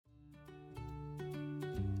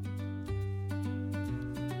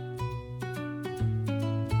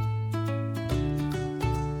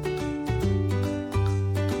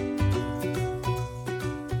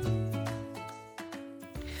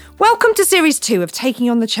Welcome to Series 2 of Taking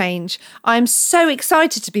on the Change. I'm so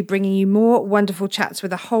excited to be bringing you more wonderful chats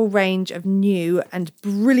with a whole range of new and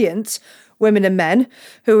brilliant women and men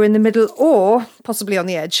who are in the middle or possibly on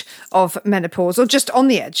the edge of menopause or just on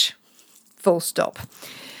the edge. Full stop.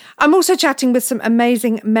 I'm also chatting with some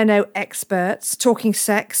amazing Meno experts, talking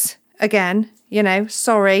sex. Again,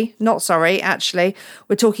 sorry, not sorry, actually.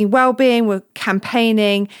 We're talking well-being, we're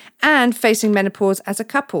campaigning and facing menopause as a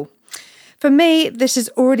couple. For me, this has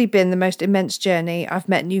already been the most immense journey. I've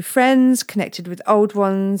met new friends, connected with old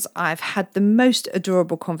ones. I've had the most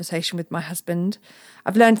adorable conversation with my husband.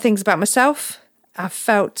 I've learned things about myself. I've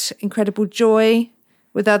felt incredible joy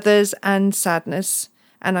with others and sadness.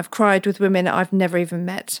 And I've cried with women I've never even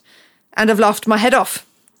met. And I've laughed my head off.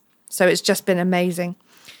 So it's just been amazing.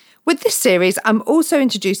 With this series, I'm also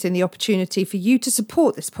introducing the opportunity for you to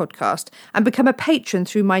support this podcast and become a patron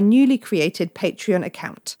through my newly created Patreon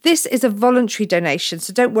account. This is a voluntary donation,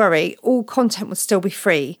 so don't worry, all content will still be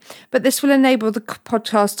free. But this will enable the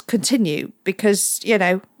podcast to continue because,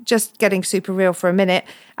 just getting super real for a minute,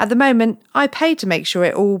 at the moment, I pay to make sure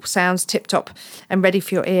it all sounds tip-top and ready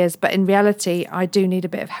for your ears. But in reality, I do need a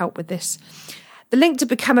bit of help with this. The link to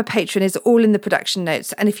become a patron is all in the production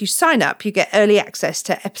notes, and if you sign up, you get early access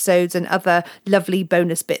to episodes and other lovely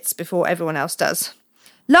bonus bits before everyone else does.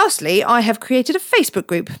 Lastly, I have created a Facebook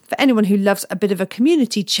group for anyone who loves a bit of a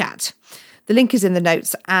community chat. The link is in the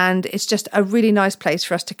notes, and it's just a really nice place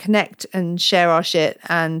for us to connect and share our shit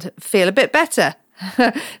and feel a bit better.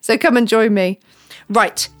 So come and join me.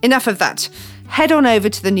 Right, enough of that. Head on over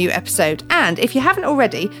to the new episode, and if you haven't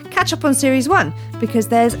already, catch up on Series 1 because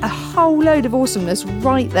there's a whole load of awesomeness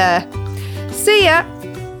right there. See ya!